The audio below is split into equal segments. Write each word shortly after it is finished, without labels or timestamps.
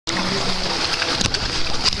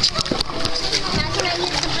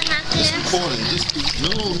No.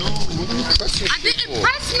 What are you pressing? I didn't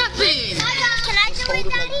press nothing. Can I do it,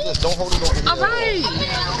 Daddy? Don't hold it over. All right.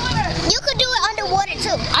 You could do it underwater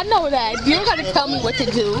too. I know that. You don't gotta tell me what to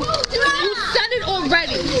do. You said it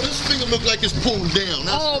already. This finger look like it's pulling down.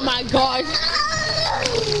 Oh my gosh.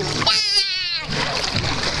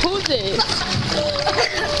 Who's this?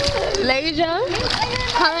 Leisha?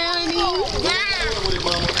 Hi, honey.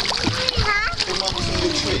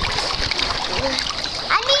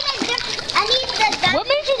 I need the What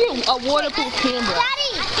made you get a waterproof camera?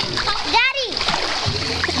 Daddy!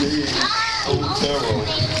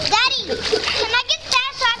 Daddy, can I get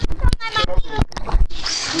that so I can put my mom?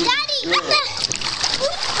 Daddy, what the?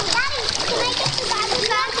 Daddy, can I get the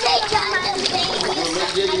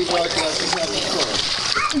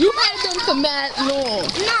You had them for mad long.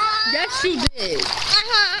 No. Yes, you did.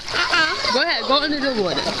 Go ahead, go under the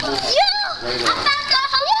water.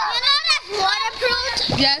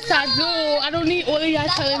 Yes, I do. I don't need all of y'all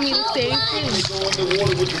telling me the same thing.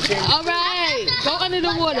 All right, go under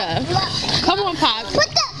the water. Come on, Pop. Put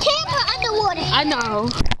the camera underwater. I know.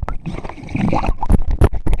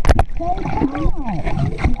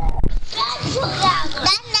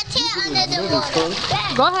 That's the tail under the water.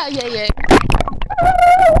 Go ahead, yeah.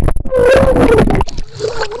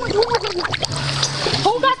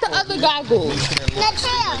 Who got the other goggles? The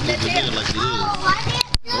tail. The tail.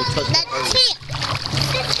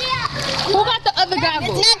 Who got the other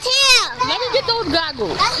goggles? The tail. Let me get those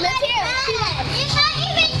goggles. That's the tail. It's not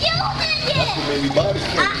even using it. Baby body.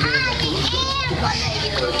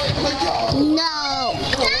 No.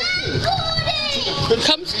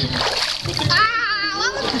 Come.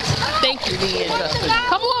 Thank you, Leandra.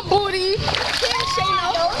 Come on, booty. Look,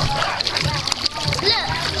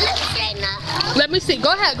 Shayna. Let me see.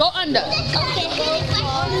 Go ahead. Go under. Okay.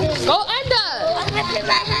 Go under. I'm putting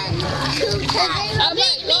my hand 2 times. All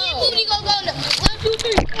right, go. Booty go under. 1, 2,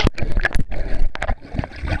 3.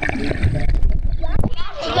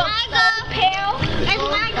 It's my go, Pearl. It's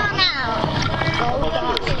my go now.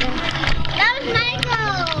 That was my go.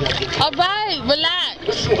 All right, relax.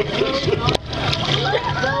 It's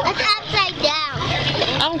upside down.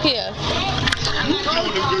 I don't care. You're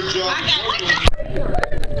doing a good job.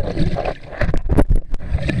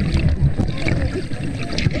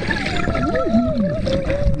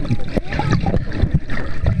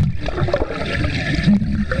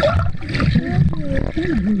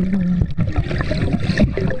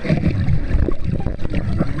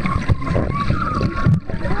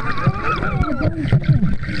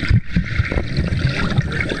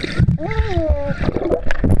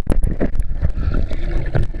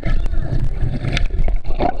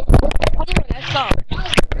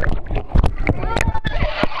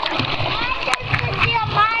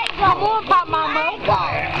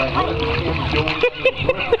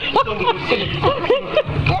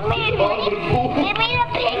 Give me the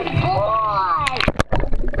pink boy.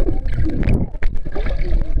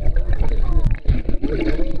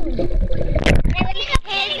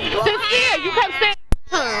 Sincere, you kept saying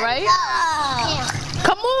her, right?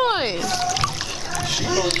 Come on. She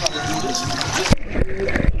knows how to do this.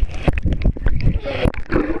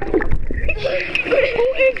 Who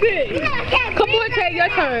is it? Come on, Tay, your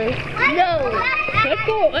turn. No. Let's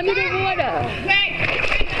go under the water.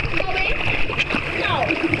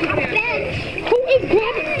 Who is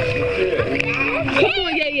grabbing? Come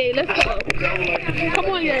on, yeah, let's go. Come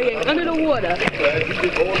on, yeah, under the water.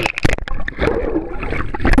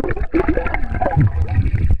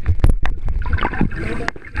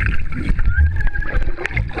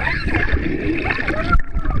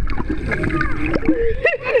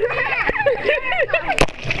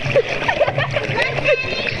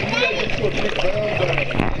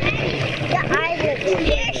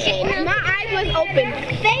 My eyes was open.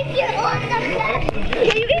 Thank you.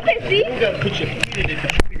 Can you even see? You gotta put your feet in it.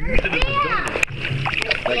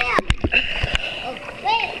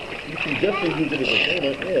 You can definitely use it as a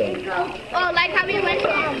donut, yeah. Oh, like how we went from.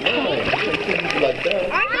 No, you can't use it like that.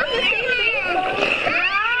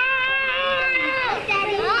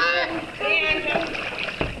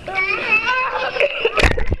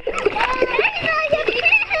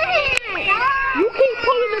 You keep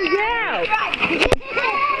pulling them down.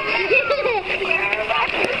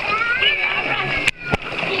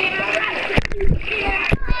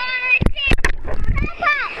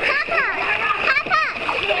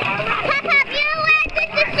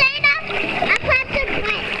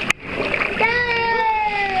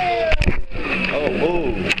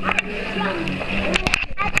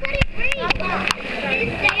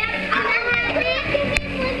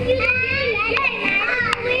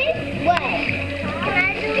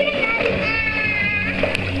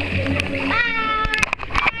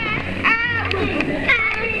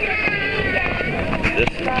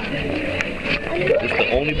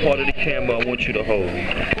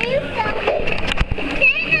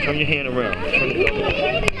 Turn your hand around. Turn it around.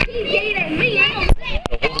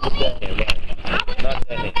 No, hold it with that hand, right? Not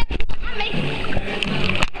that hand.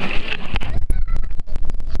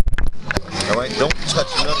 All right, don't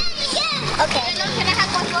touch none of it. Okay. Can I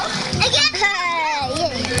have one more?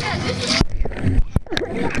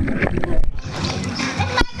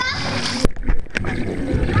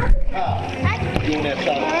 Doing that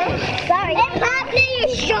side. Sorry. It popped in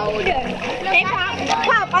your shoulder. It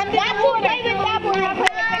popped under the water.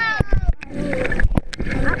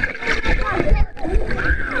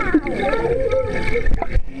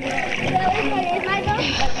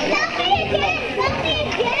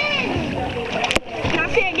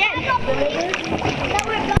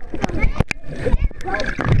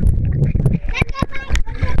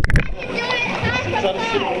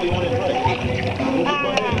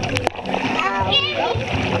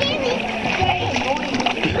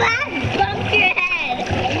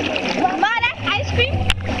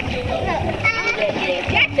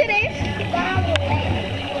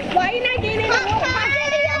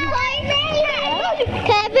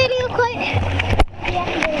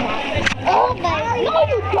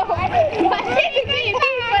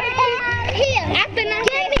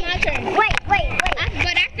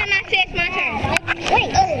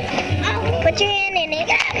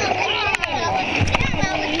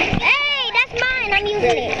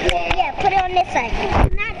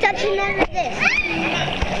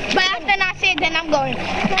 Going.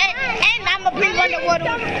 And I'm a breathe underwater.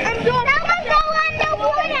 I'm going to go underwater.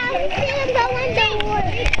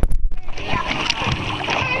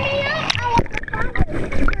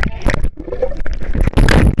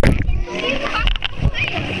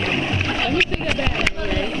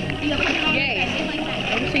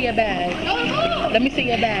 Let me see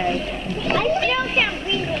your bag. I still can't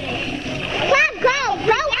breathe in it. Clap, go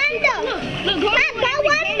under. Look, Clap, go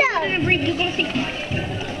under. Breathe, you're gonna see.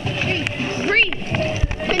 Breathe.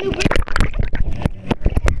 Can you breathe?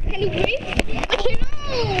 Can you breathe? What you know?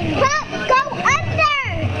 Clap, go under.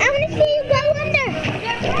 I want to see you go under.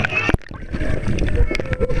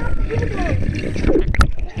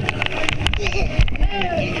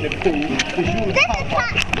 This is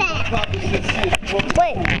top step.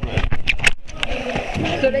 Wait.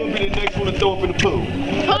 So they be the next one to throw up in the pool.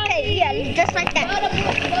 Okay, yeah, just like that.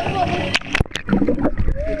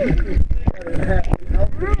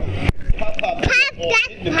 Pop that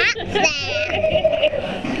pop stand.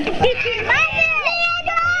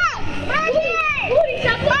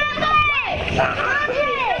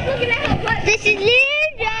 This is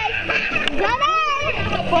Linda. Come on.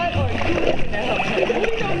 We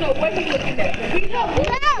don't know what he's looking at. We know.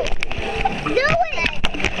 Do it.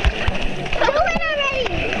 Do it already.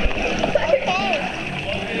 Okay.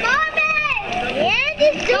 Mommy. Yeah,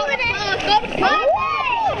 just do it.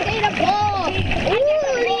 Need a ball. Ooh,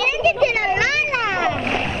 Leanne did a lana.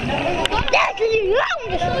 That's the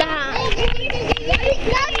longest time.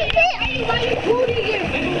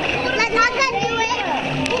 Let's not do it.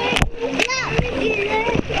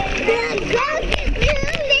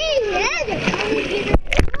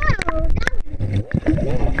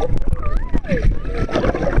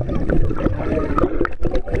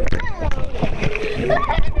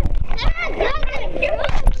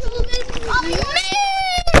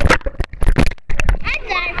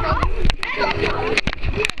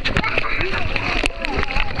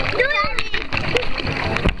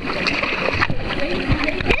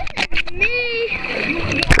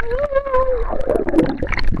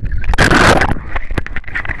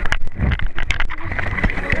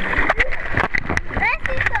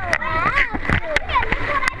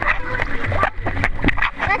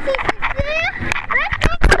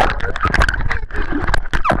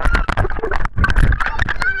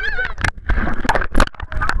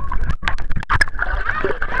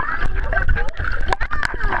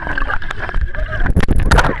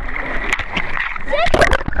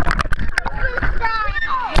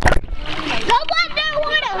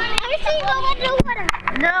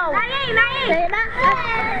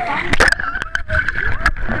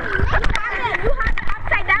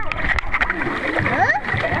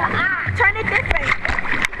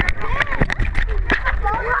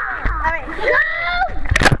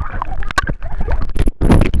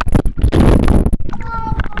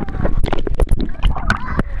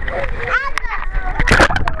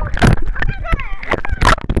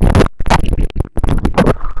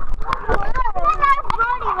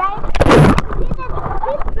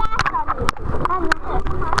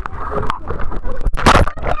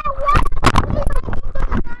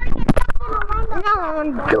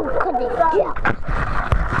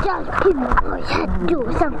 Just people always had to do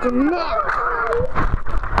something now.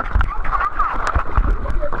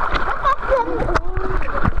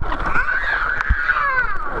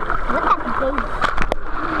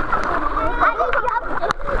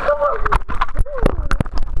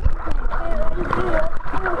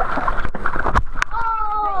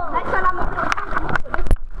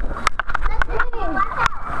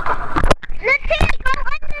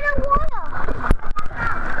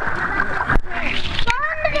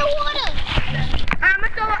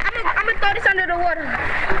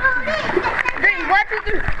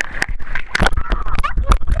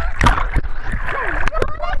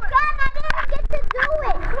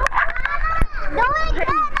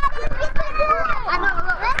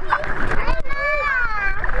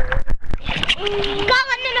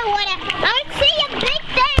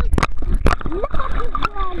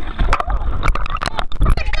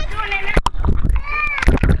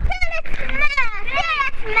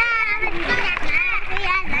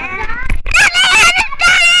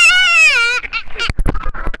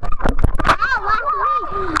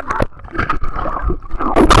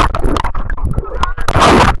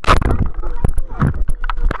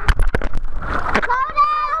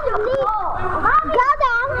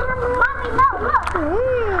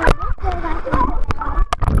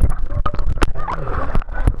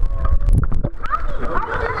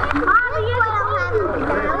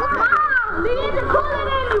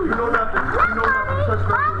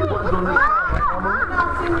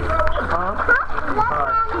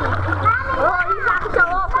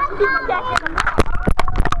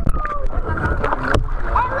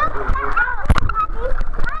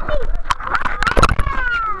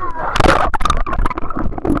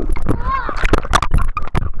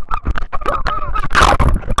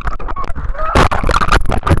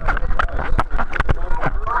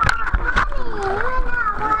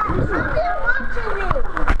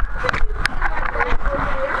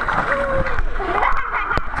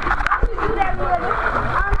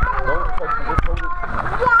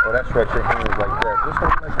 Stretch your hands like that. Just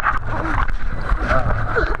hold like that.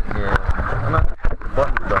 Yeah. I'm not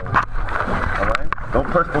buttons though. Alright? Don't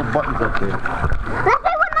press those buttons up there. Let's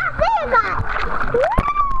say we're not saying that.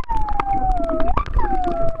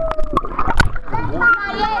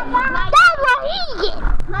 That's what he is.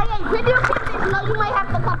 Video cameras, no, you might have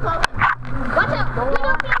to come close. Watch out.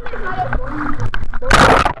 Video cameras, no.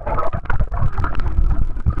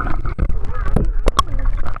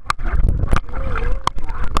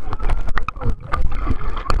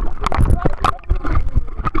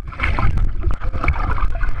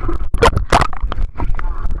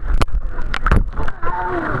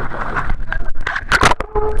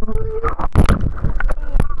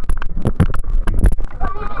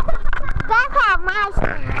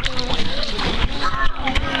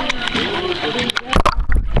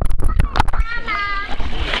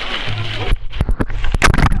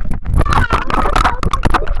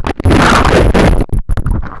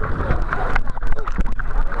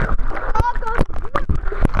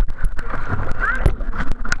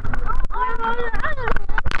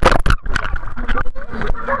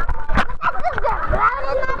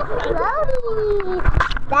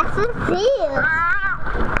 That's a seal.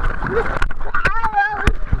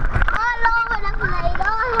 All over the plate.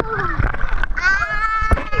 All over.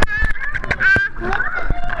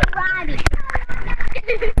 Roddy.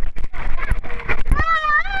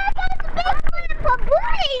 For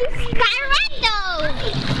boys. Directo.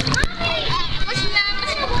 What's your name?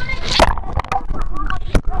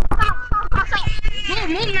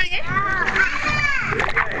 Move, nugget.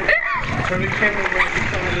 Turn the camera around and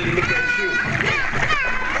tell me to look at you.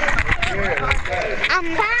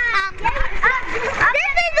 This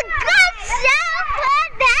is a good show for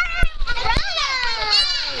that.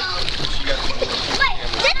 Wait,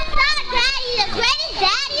 this is not Daddy, the greatest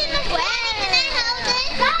daddy in the world.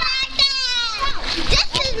 This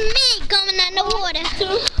is me going underwater. 9,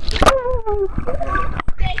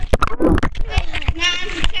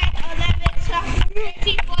 10, 11, 12,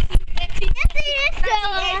 13, 14, 15. Go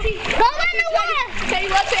underwater.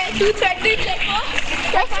 21, 22, 23, 24.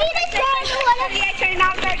 Let's see this go underwater. 38,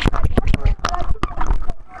 39, 40.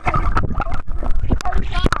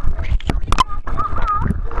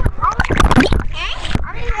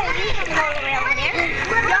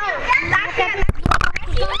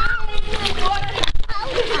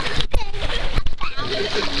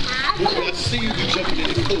 Let's see you jumping in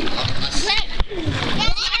the pool.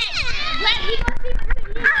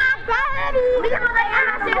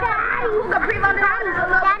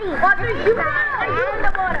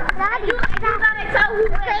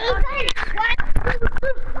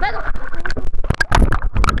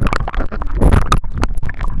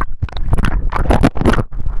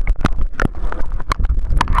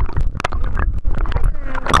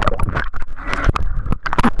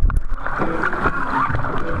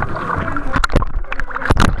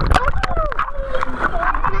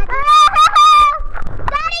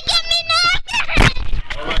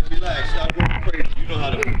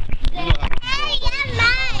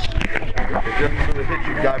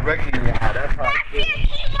 Directly in your eye, that's how it feels.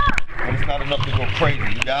 And it's not enough to go crazy,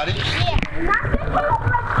 you got it? Yeah. Not this like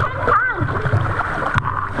 10 times.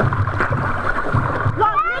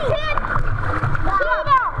 Look, listen.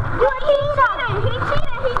 He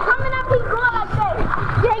cheated. He's coming up, he's going like this.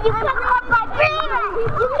 Yeah, you coming up like this.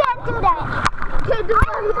 You can't do that. I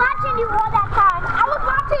was watching you all that time. I was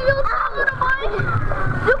watching you too, little boy.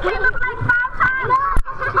 You came up like 5 times.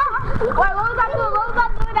 Wait, what was I doing? What was I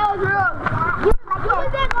doing that was wrong? You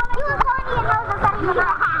was there going you was holding your nose and setting your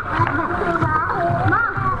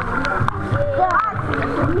Mom.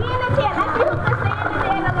 Me and the chair. Let's see who can stay in the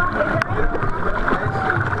chair the longest.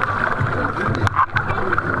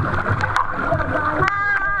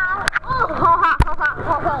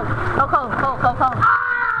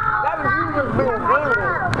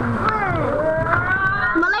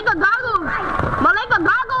 Malika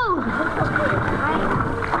goggles.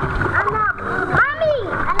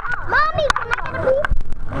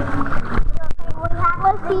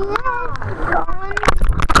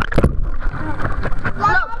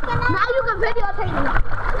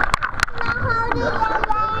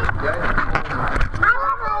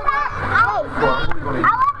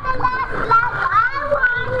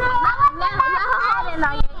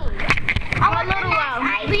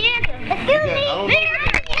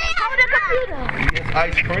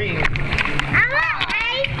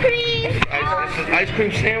 Ice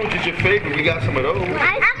cream sandwich is your favorite. We got some of those. I want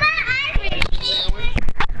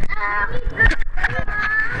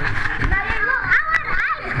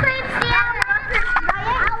ice cream sandwich.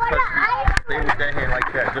 Stay with that hand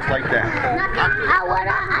like that, just like that. I want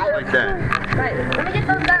ice Like that. Right. Let me get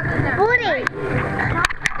those down in there. Booty.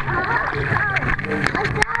 I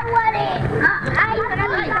saw what it. I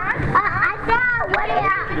saw what it.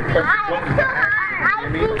 I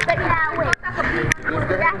think the sandwich.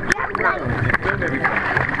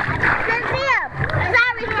 Cynthia,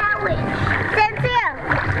 sorry sandwich. Cynthia,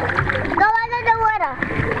 go under the water.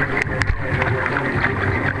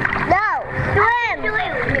 No, swim.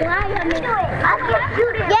 I can't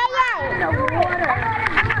shoot it. Yeah, yeah. No water.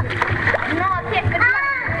 No, I can't.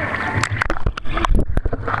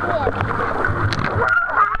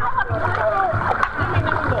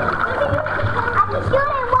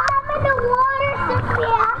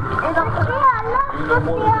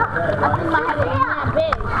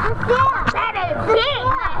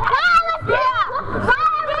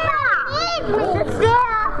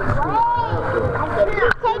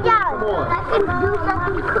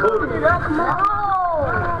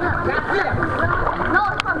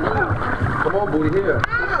 Come on, Booty, here.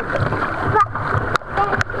 Come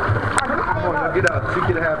on, now get out. She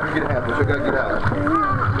get a half, you get a half, but you gotta get out.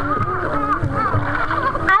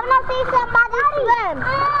 I want to see somebody swim.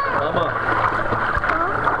 Mama.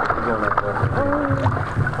 Come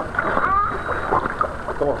on,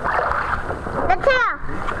 come on. The tail.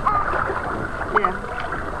 Yeah.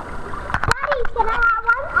 Daddy, can I have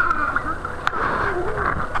one?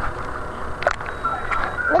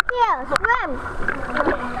 The tail, swim.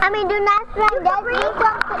 I mean, do not swim. Just do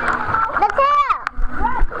something. The tail.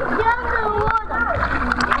 Get under the water.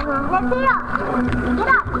 The tail. Get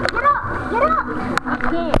up. Get up. Get up. I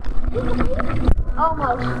can't.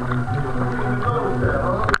 Almost.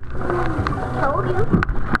 Told you.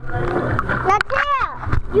 The tail.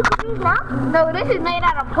 You can breathe now? No, this is made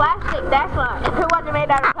out of plastic. That's why. If it wasn't made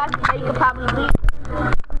out of plastic, then you could probably breathe.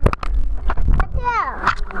 The tail.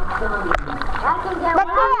 The tail.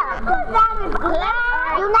 That is black.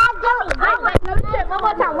 Do not do it. Wait, one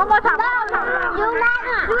more time. One more time. No, do not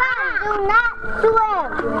swim. Do not swim.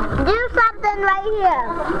 Do something right here.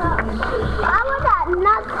 How was that?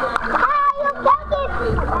 Not. How you cooking?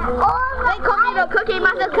 They call me the Cookie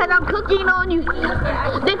Monster because I'm cooking on you. They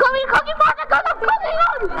call me the Cookie Monster because I'm cooking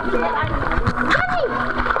on you. Cookie.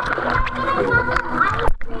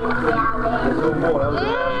 There's no more. That was the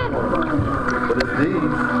last one. But it's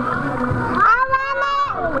these. I want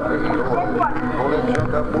it. They eat all of it. All that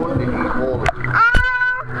junk up, boy, they eat all of it.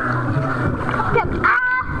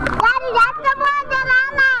 Daddy, that's the one that I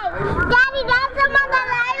like. Daddy, that's the one that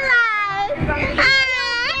I like.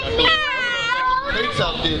 Snakes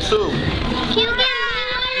out there, too. You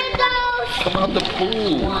get those. Come out the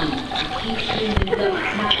pool.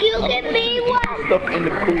 You give me one. Stuff in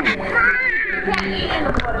the pool.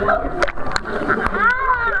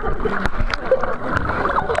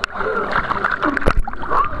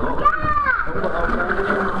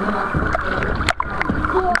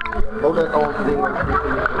 Hold that old thing.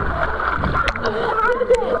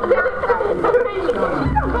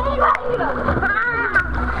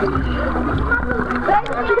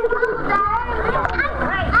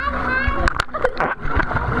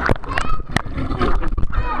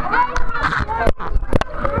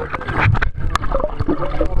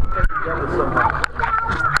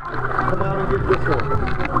 Come out and get this one.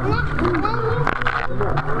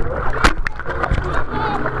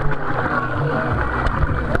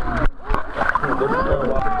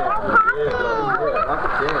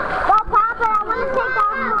 Well, Papa, I want to take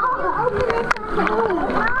off. Open it.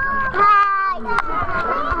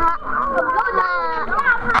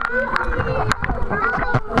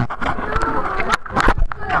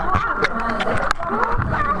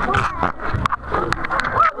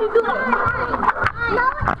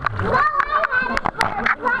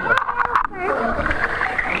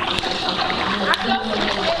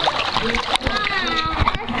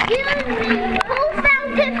 Excuse me. Who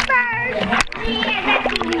found it first?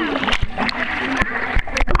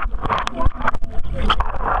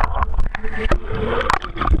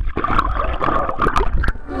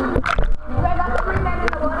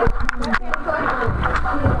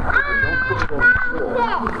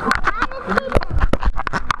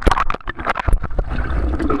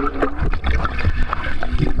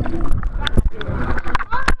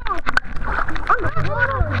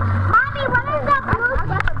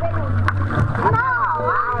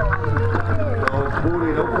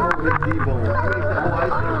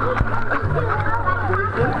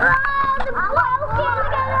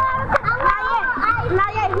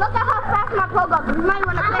 Look at how fast fast my pogo goes. You might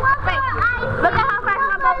want to click the face. Look at how fast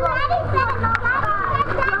my pogo goes.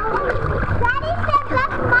 Daddy said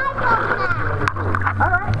that's my pogo now.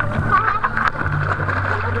 Alright.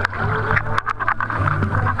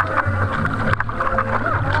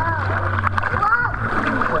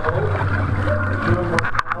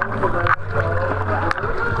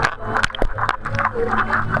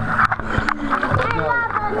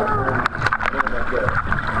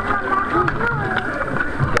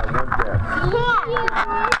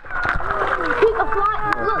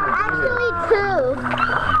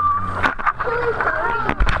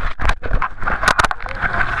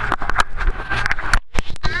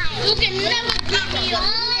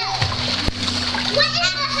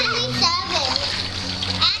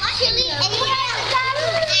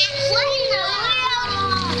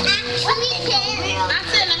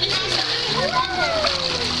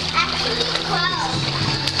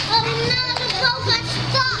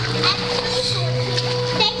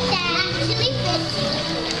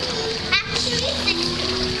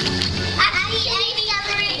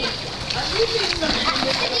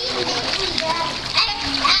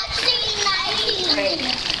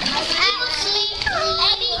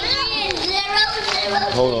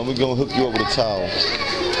 Hold on, we're gonna hook you up with a towel.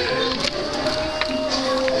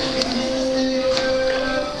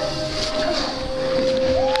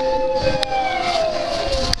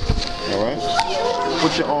 Alright?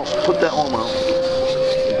 Put your arm, put that arm out.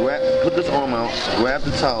 Put this arm out, grab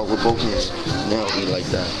the towel with both hands. Now it'll be like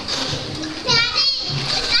that. Daddy,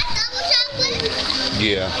 is that double chocolate?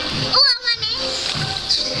 Yeah. Oh, I want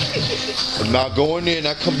it. I'm not going in,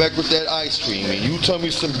 I come back with that ice cream and you tell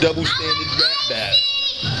me some double standard rap bath.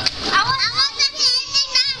 I want the candy,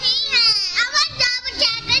 Daddy. I want double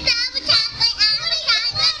chocolate, double chocolate. I want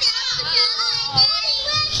chocolate, double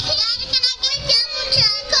chocolate. Daddy, can I get double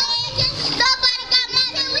chocolate? Nobody got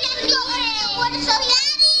mad and we have to go in the water, so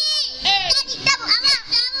Daddy. Daddy, double, I want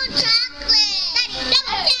double chocolate. Daddy,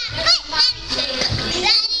 double chocolate.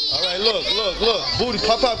 Daddy. Alright, look. Booty,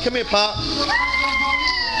 Pop, come here, Pop.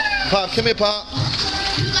 Pop, come here, Pop.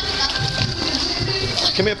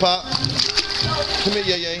 Come here, Pop. Come here,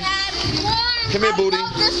 Yay. Come here, Booty.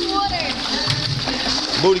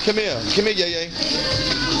 Booty, come here. Come here, Yay.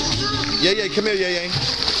 Yay, come here, Yay.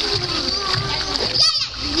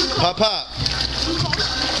 Pop.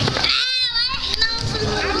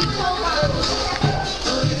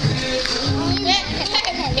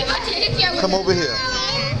 Come over here.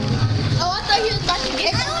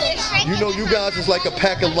 You know you guys is like a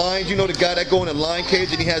pack of lions. You know the guy that go in a lion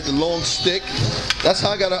cage and he has the long stick? That's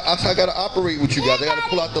how I gotta operate with you guys. I gotta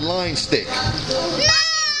pull out the lion stick.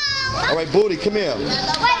 Alright, Booty, come here.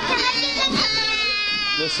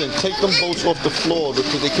 Listen, take them boats off the floor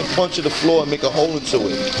because they can punch in the floor and make a hole into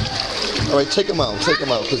it. Alright, take them out.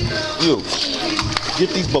 Cause you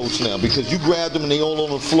get these boats now because you grabbed them and they all on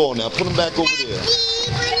the floor now. Put them back over there.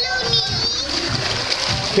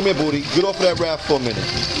 Come here, Booty. Get off of that raft for a minute.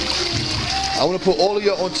 I want to put all of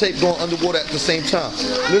you on tape going underwater at the same time.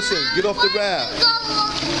 Listen, get off the raft.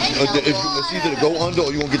 It's either to go under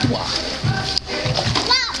or you won't get the water.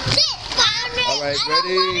 Alright,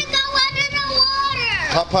 ready?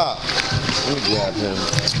 Pop. Let me grab him.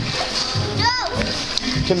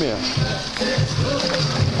 Come here.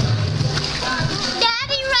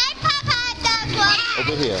 Daddy, right, Papa?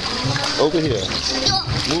 Over here.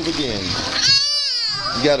 Move again.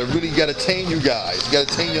 You gotta tame you guys. You gotta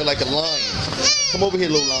tame you like a lion. Come over here,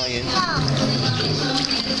 little lion.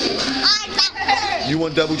 You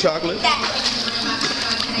want double chocolate?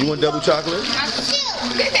 You want double chocolate?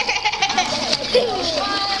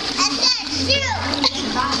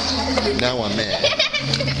 Now I'm mad.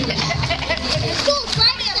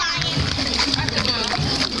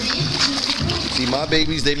 See, my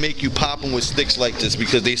babies, they make you pop them with sticks like this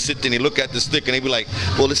because they sit there and they look at the stick and they be like,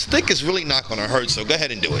 well, the stick is really not going to hurt, so go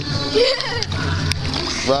ahead and do it.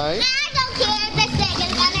 Right? I don't care if the stick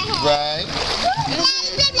is going to hurt. Right?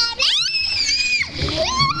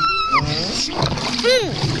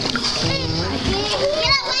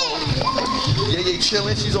 Yeah,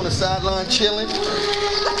 chilling. She's on the sideline chilling.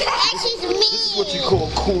 And she's mean. This is what you call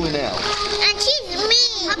cooling out. And she's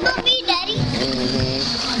mean. How about me, Daddy?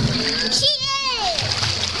 She is.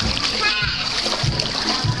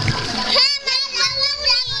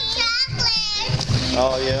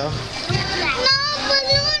 Oh yeah.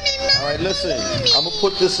 All right, listen. I'm gonna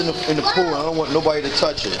put this in the pool. I don't want nobody to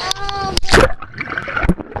touch it.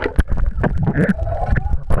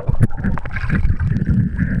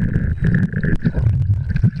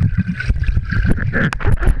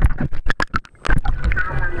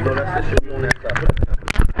 So that's the shit on that side.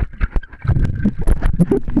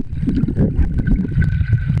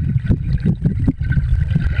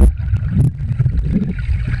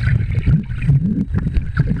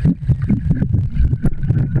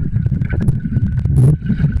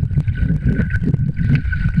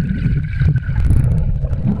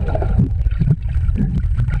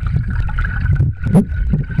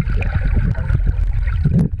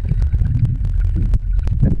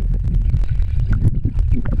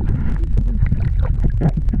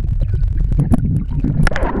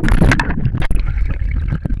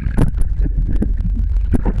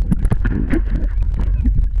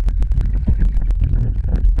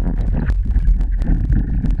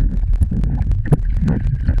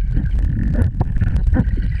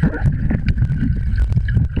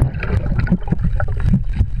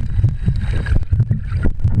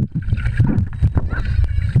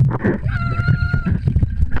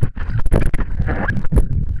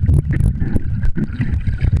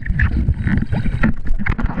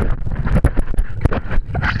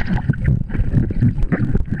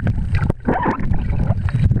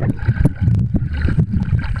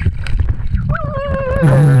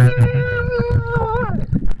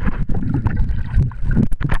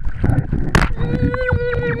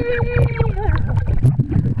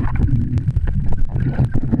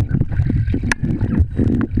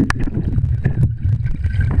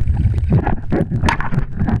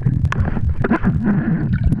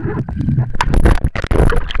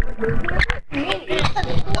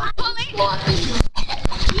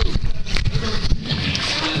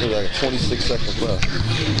 26 seconds left.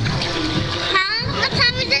 Huh? What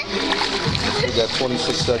time is it? You got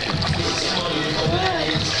 26 seconds.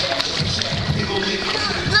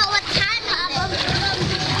 No, what time is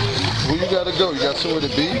it? Where you gotta go? You got somewhere to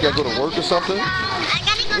be? You gotta go to work or something? I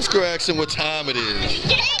gotta go. Let's go ask him what time it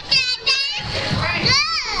is.